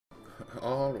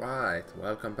Alright,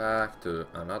 welcome back to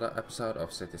another episode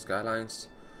of City Skylines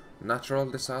Natural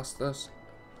Disasters.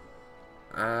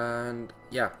 And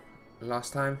yeah,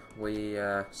 last time we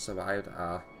survived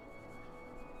a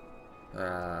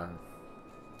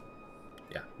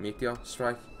meteor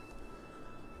strike.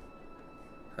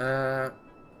 I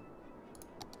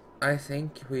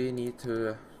think we need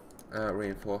to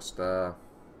reinforce the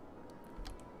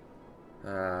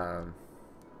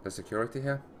security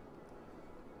here.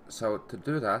 So to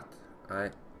do that,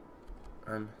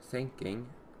 I'm thinking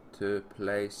to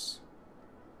place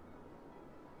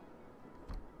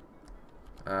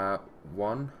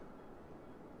one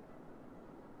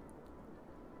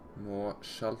more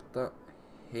shelter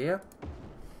here.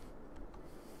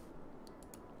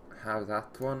 Have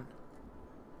that one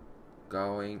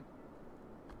going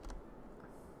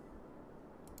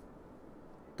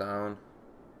down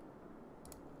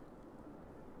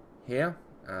here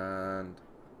and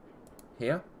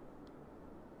here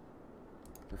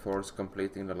before it's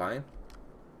completing the line,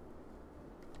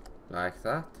 like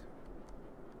that.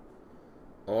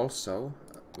 Also,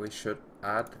 we should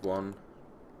add one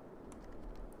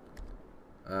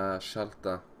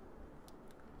shelter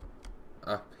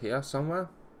up here somewhere,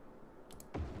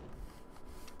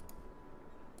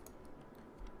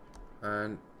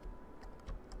 and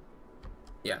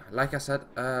yeah, like I said,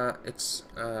 it's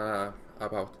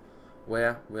about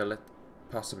where will it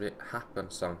possibly happen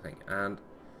something, and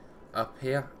up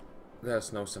here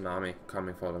there's no tsunami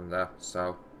coming for them there,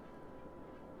 so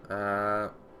I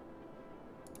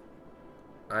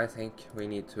think we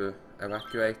need to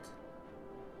evacuate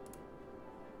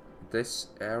this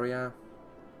area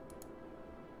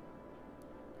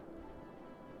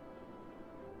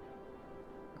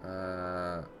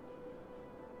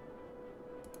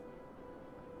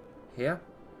here,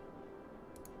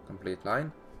 complete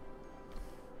line,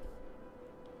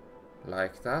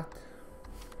 like that.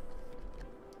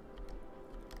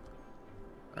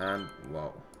 And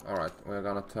whoa, alright, we're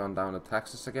gonna turn down the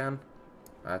taxes again.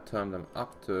 I turned them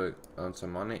up to earn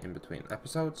some money in between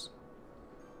episodes.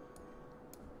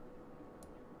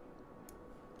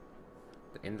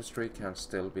 The industry can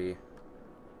still be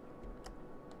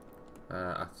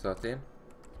at 13.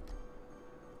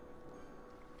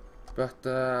 But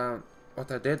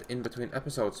what I did in between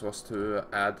episodes was to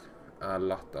add a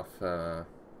lot of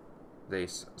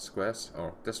these squares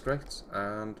or districts,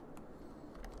 and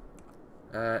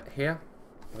here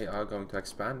we are going to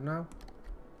expand now.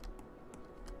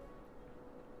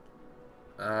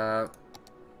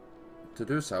 To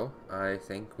do so, I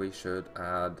think we should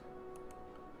add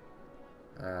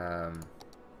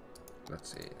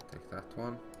let's see, take that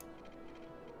one.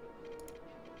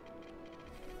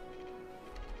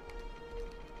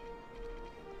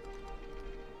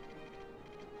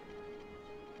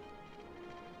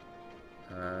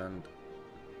 And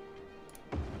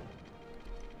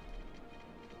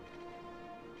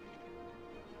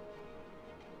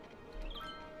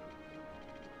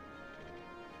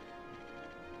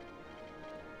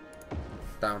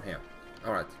down here.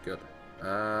 Alright, good.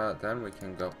 Then we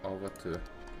can go over to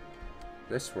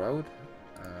this road.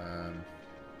 Come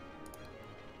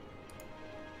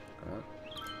on.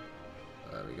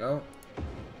 There we go.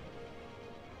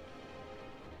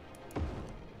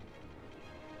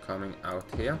 Coming out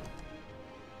here.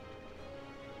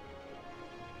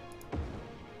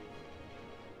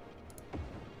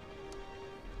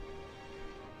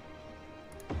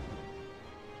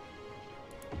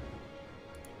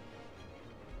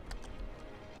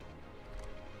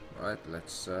 Right,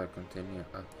 let's continue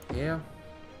up here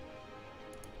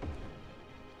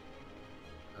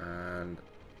and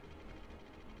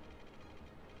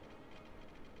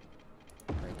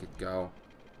make it go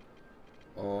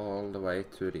all the way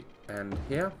to the end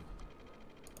here.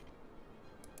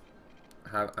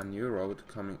 Have a new road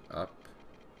coming up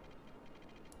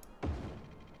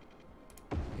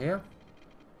here,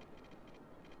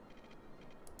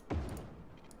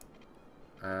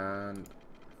 and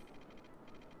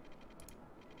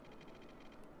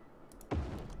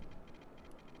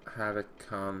have it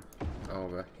come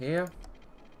over here.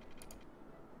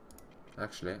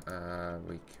 Actually,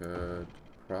 we could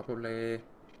probably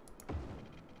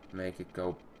make it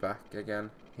go back again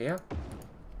here,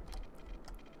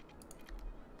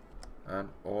 and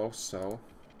also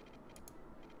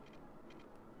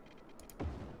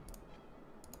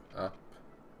up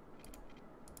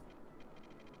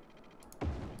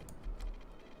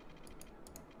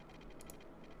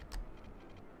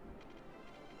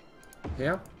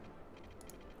here.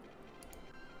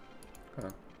 Come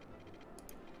on.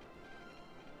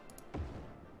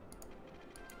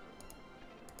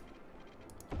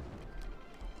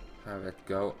 have it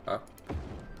go up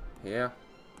here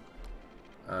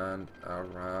and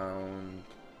around,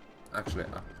 actually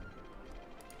up.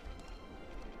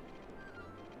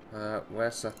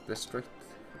 Where's that district?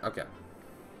 Okay.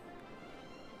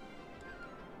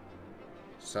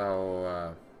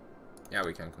 So, yeah,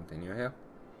 we can continue here.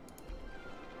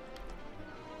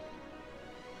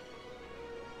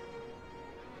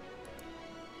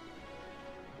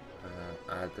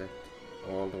 Add it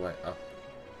all the way up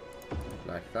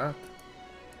like that.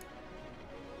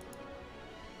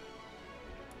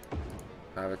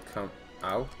 Have it come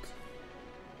out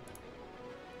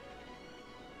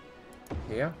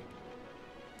here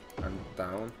and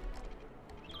down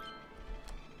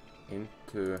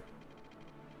into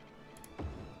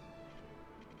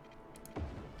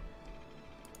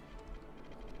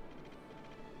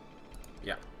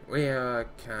yeah, we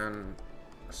can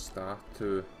start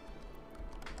to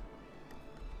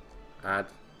add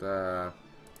the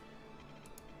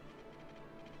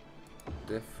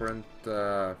different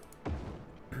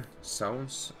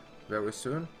zones very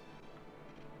soon.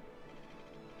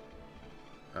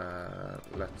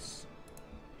 Let's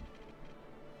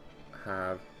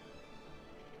have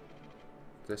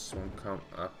this one come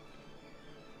up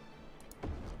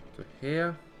to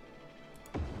here.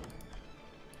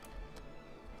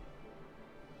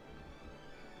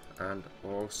 And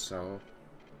also,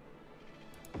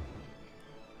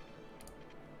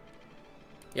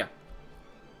 yeah,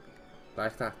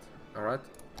 like that. Alright,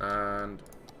 and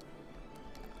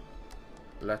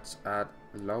let's add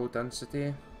low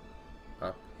density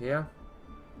up here.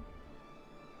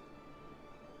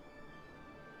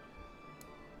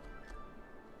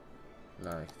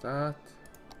 Like that.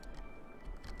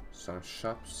 Some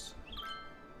shops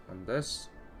on this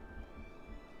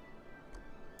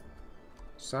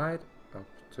side up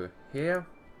to here.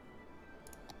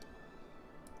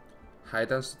 High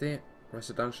density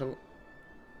residential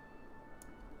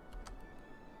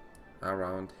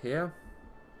around here.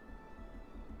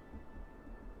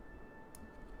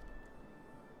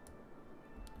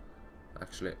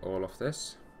 Actually, all of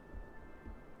this.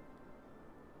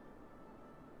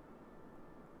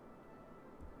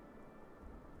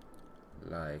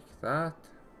 Like that.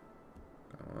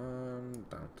 Go on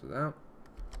down to that.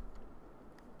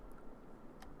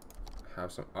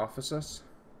 Have some offices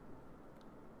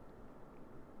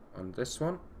on this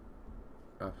one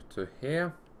up to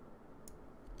here.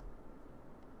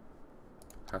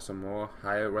 Have some more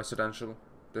higher residential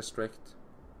district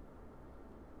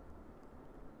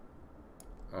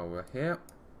over here.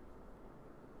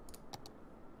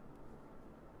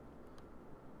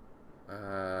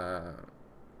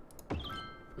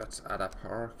 Let's add a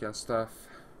park and stuff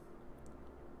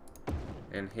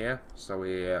in here, so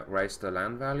we raise the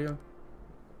land value.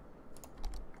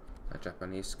 A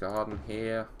Japanese garden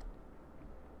here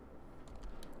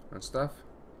and stuff.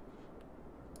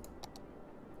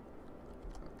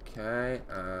 Okay,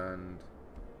 and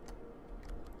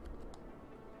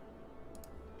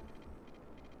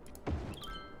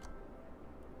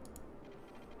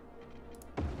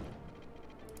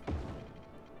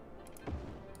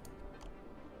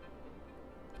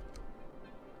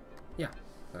yeah,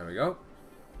 there we go.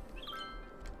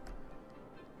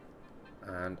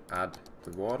 And add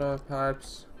the water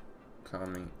pipes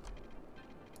coming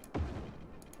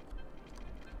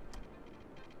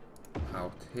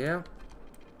out here.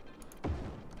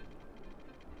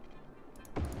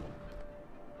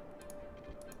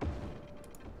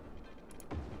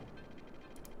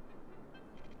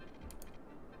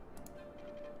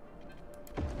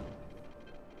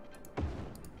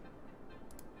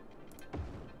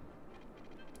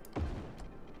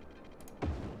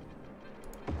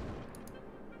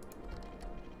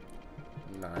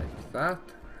 Like that.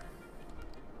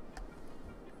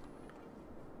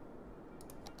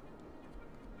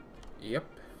 Yep.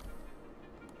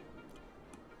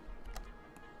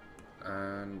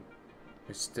 And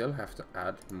we still have to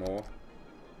add more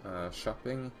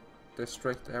shopping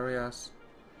district areas.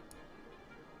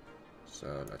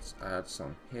 So let's add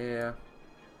some here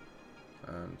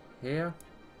and here.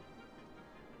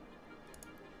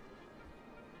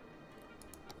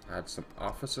 Add some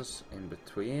offices in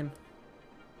between.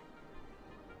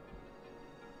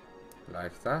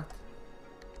 Like that.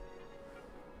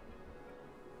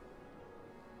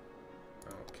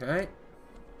 Okay.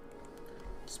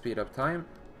 Speed up time.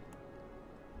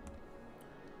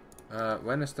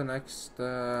 When is the next...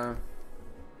 Okay,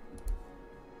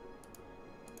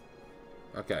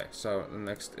 so the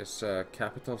next is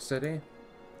capital city.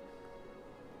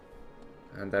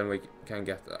 And then we can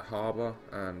get a harbor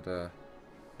and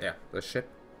yeah, the ship.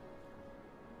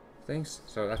 things.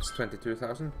 So that's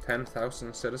 22,000,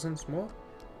 10,000 citizens more.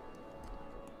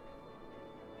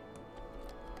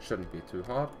 Shouldn't be too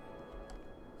hard.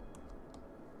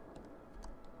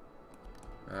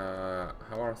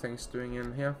 How are things doing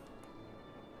in here?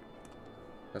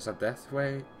 There's a death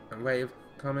wave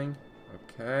coming.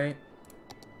 Okay.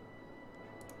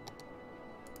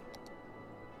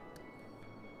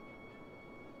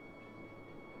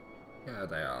 Yeah,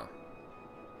 they are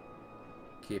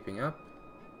keeping up.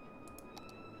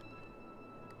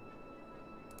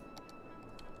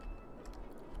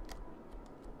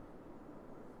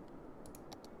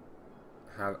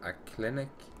 Have a clinic.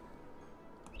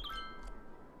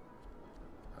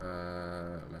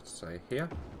 Let's say here.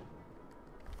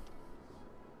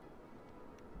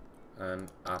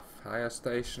 And a fire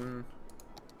station.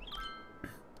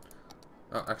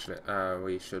 Oh, actually,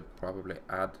 we should probably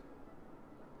add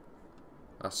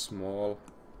a small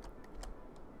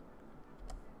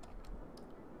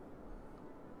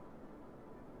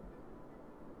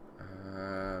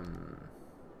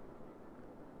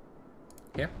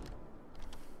here.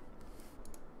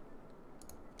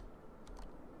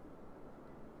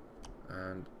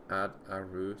 And add a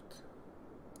route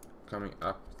coming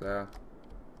up there.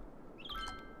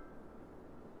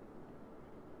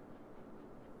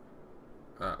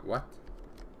 What?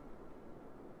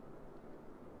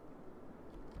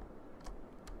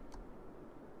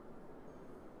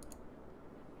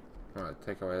 Alright,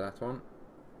 take away that one.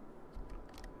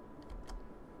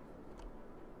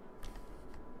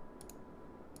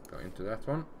 Go into that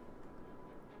one.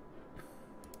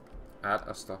 Add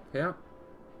a stop here.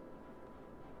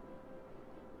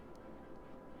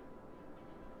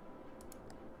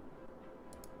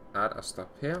 Add a stop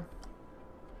here.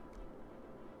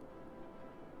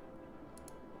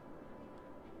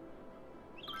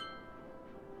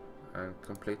 And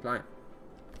complete line.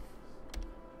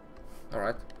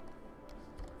 Alright.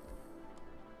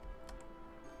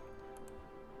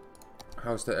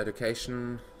 How's the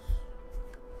education?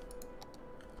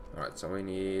 Alright, so we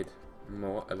need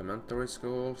more elementary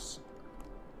schools.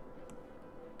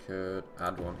 Could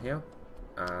add one here.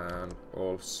 And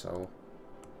also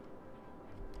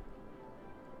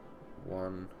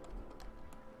one.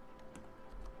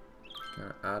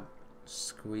 Can I add,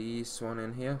 squeeze one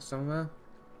in here somewhere?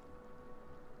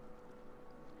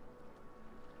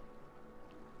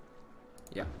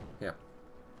 Yeah, yeah.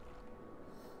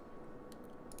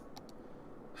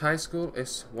 High school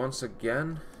is once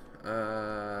again,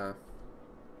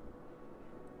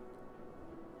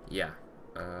 yeah,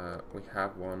 we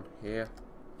have one here.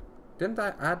 Didn't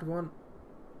I add one?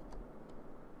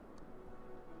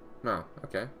 No,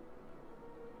 okay.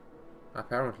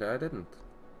 Apparently I didn't.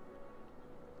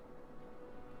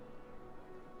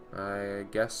 I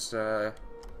guess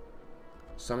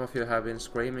some of you have been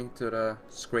screaming to the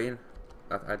screen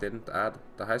that I didn't add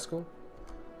the high school.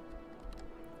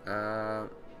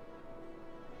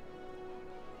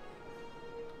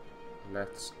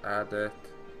 Let's add it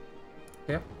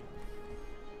here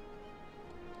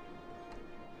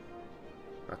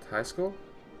at high school,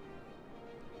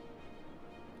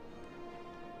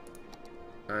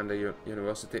 and the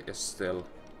university is still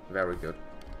very good.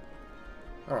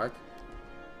 All right.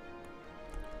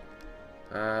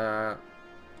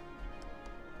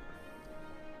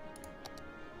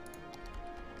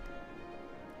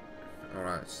 All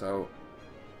right, so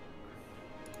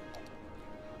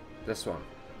this one.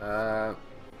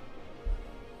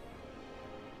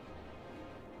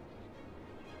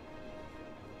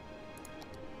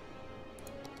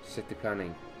 City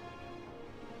planning.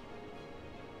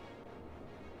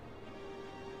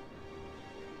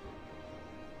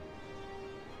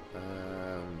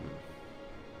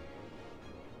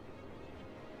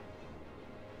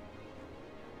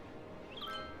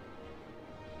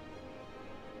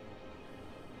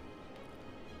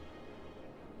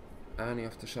 Any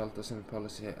of the shelters in the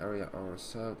policy area are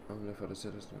reserved only for the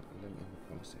citizens living in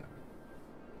the policy area.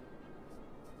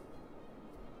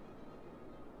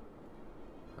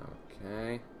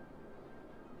 Okay.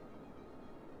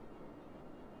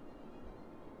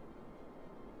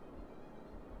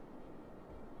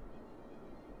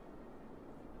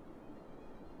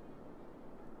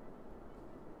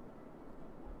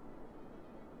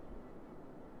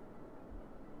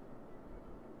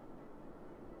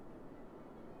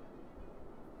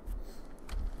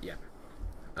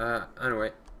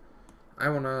 Anyway, I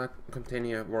wanna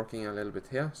continue working a little bit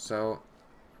here, so,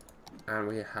 and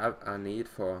we have a need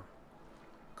for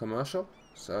commercial,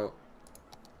 so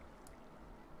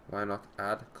why not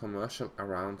add commercial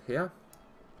around here?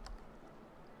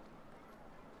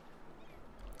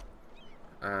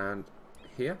 And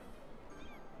here.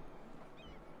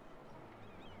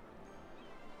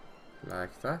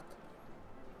 like that,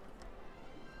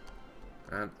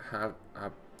 and have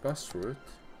a bus route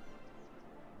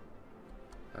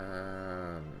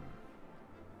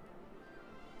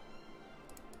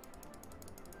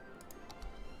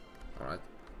alright,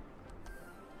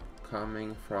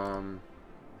 coming from,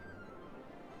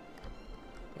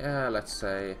 yeah, let's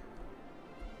say,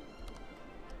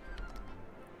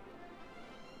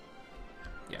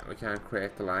 yeah, we can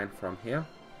create the line from here.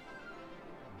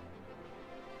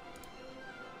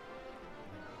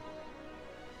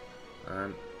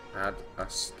 And add a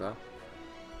stop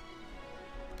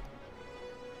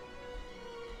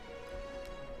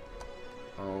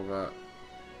over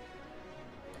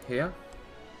here.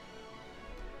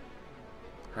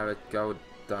 Have it go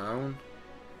down.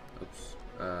 Oops.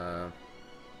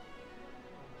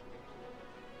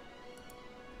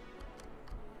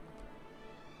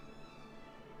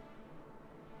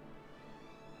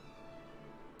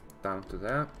 Down to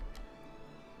there.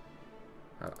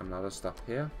 Have another stop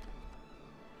here.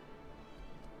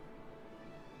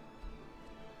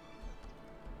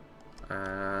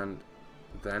 And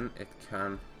then it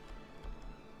can,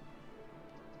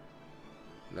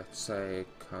 let's say,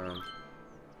 come,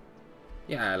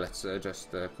 yeah, let's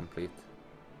just complete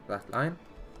that line.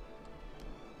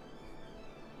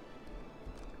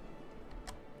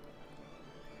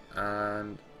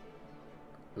 And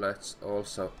let's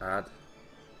also add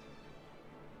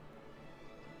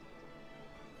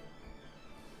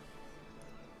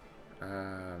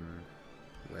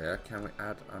where can we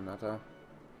add another?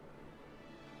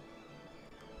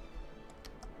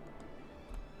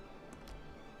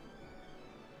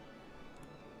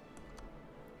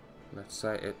 Let's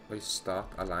say we start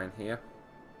a line here,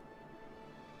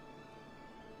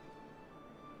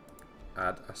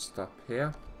 add a stop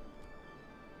here,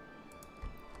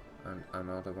 and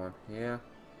another one here.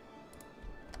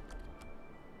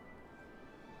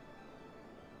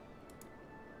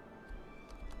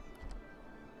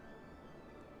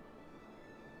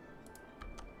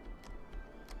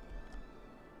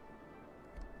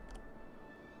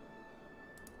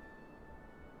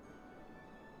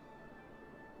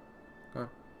 Oh,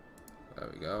 there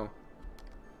we go.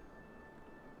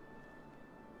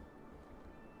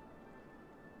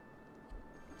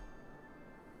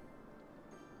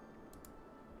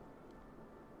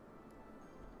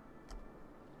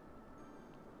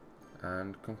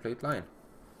 And complete line.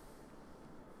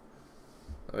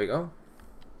 There we go.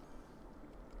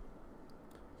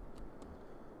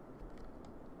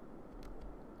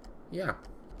 Yeah.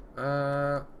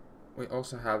 We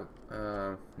also have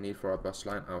need for a bus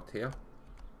line out here.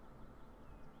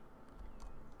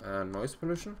 And noise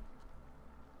pollution.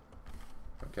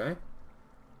 Okay.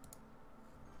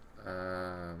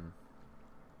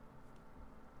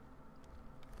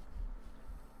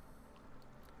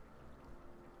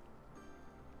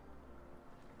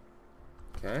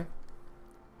 Okay.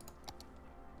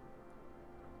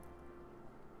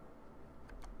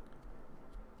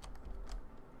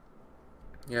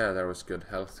 Yeah, there was good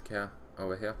healthcare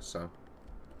over here, so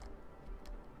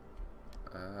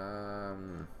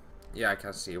yeah, I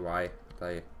can see why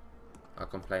they are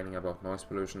complaining about noise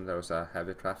pollution. There was a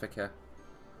heavy traffic here,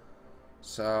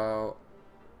 so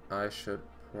I should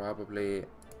probably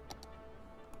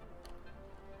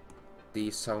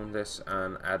dezone this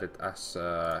and add it as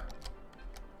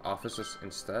offices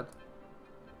instead.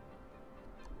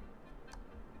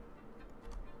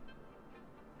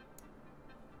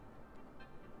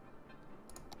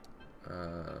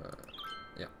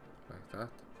 Yeah, like that.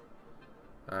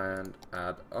 And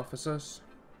add offices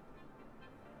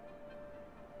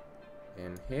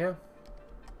in here.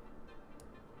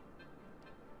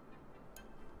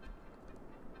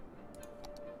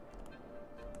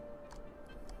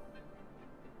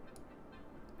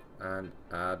 And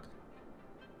add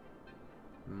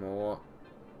more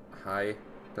high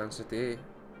density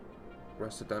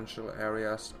residential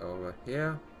areas over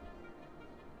here.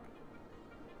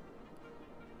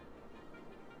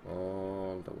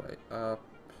 All the way up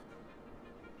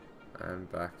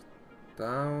and back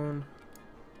down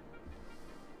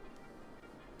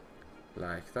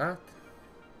like that.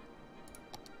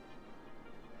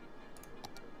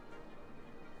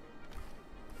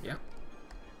 Yeah,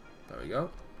 there we go.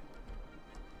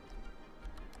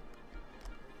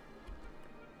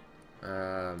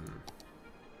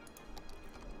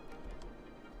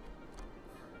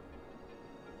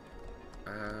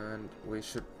 And we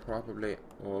should probably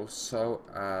also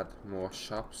add more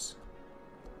shops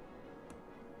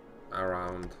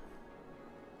around.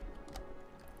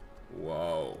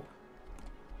 Whoa.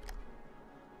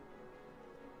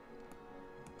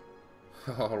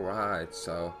 Alright,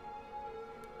 so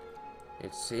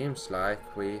It seems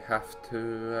like we have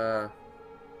to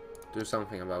do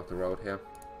something about the road here.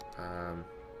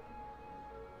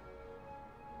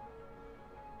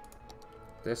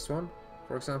 This one,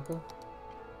 for example.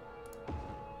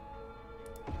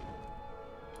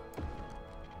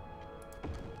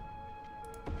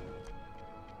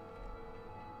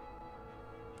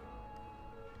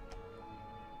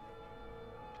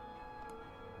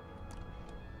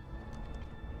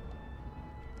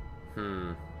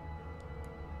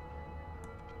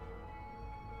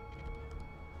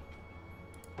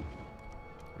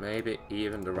 Maybe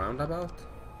even the roundabout?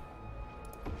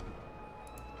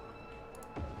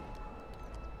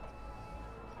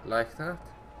 Like that?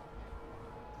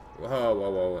 Whoa, whoa,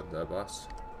 whoa, the bus.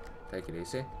 Take it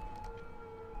easy.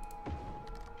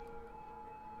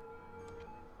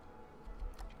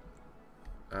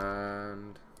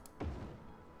 And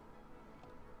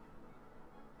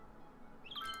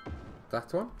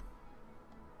that one?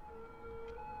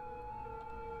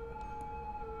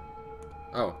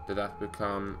 Oh, did that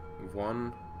become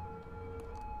one?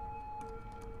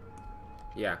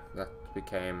 Yeah, that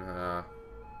became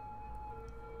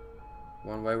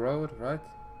one-way road, right?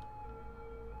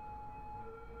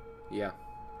 Yeah.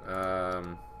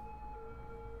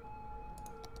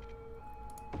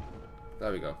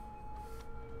 There we go.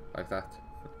 Like that.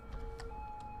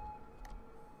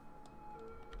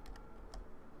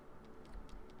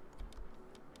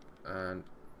 And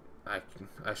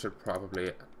I should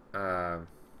probably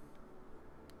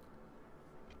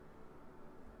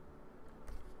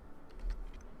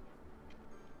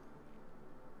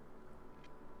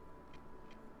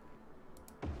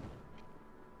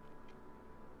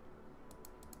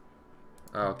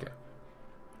okay.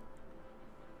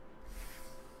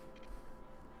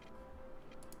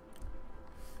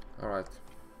 Alright.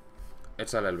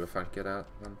 It's a little bit funky, that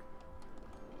one.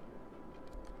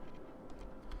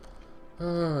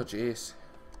 Oh, jeez.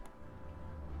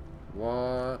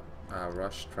 What a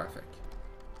rush traffic.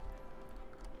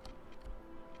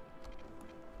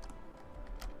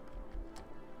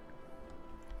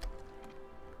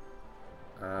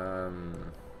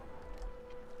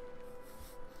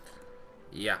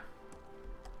 Yeah.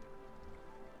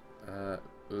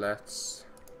 Let's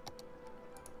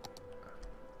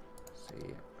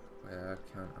see. Where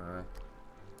can I?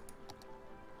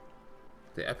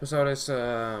 The episode is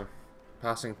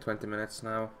passing 20 minutes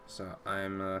now, so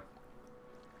I'm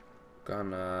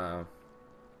gonna.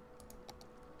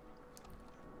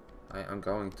 I am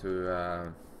going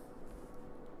to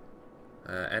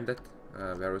end it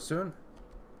very soon,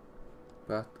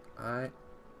 but I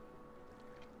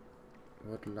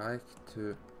would like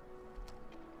to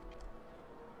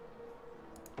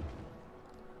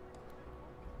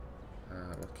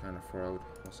what kind of road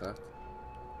was that?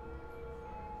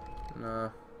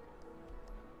 No,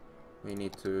 we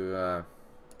need to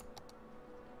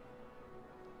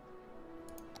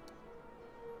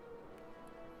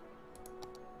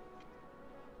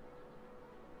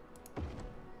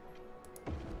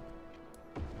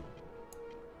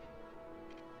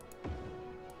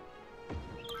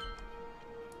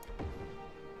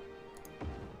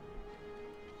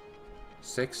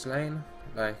six lane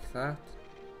like that,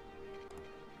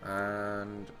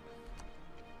 and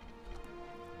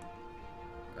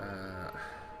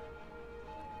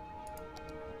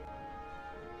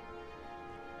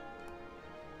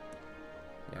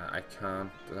yeah, I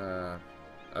can't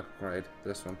upgrade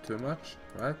this one too much,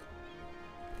 right?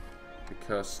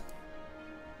 Because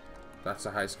that's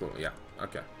a high school, yeah,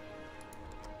 okay.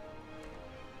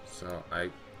 So I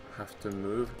have to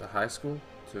move the high school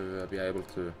to be able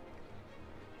to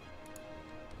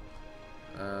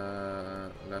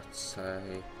let's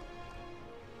say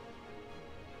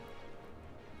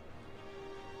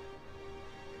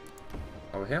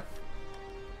over here,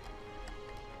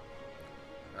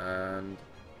 and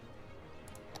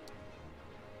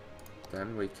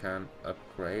then we can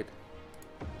upgrade.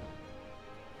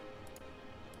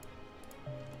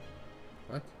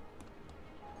 What?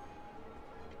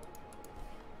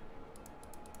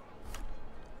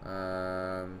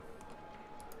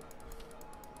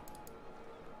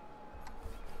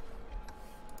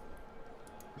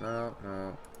 No,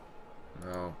 no,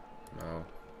 no, no,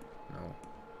 no.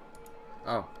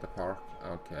 Oh, the park.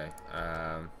 Okay.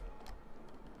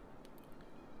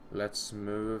 Let's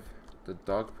move the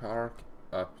dog park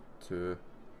up to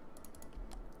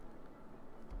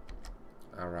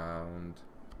around.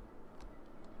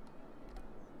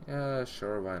 Yeah,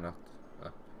 sure, why not?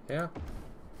 Up here.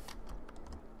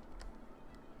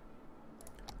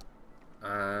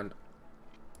 And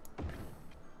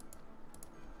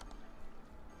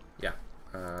yeah,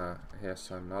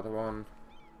 here's another one.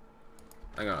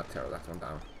 I'm gonna tear that one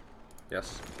down.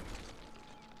 Yes.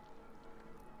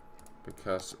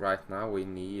 Because right now we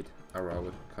need a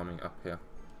road coming up here.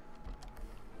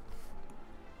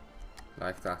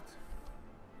 Like that.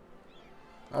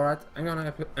 Alright, I'm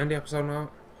gonna end the episode now.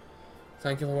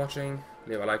 Thank you for watching.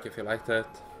 Leave a like if you liked it.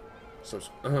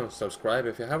 Subscribe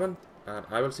if you haven't. And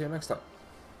I will see you next time.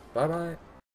 Bye bye.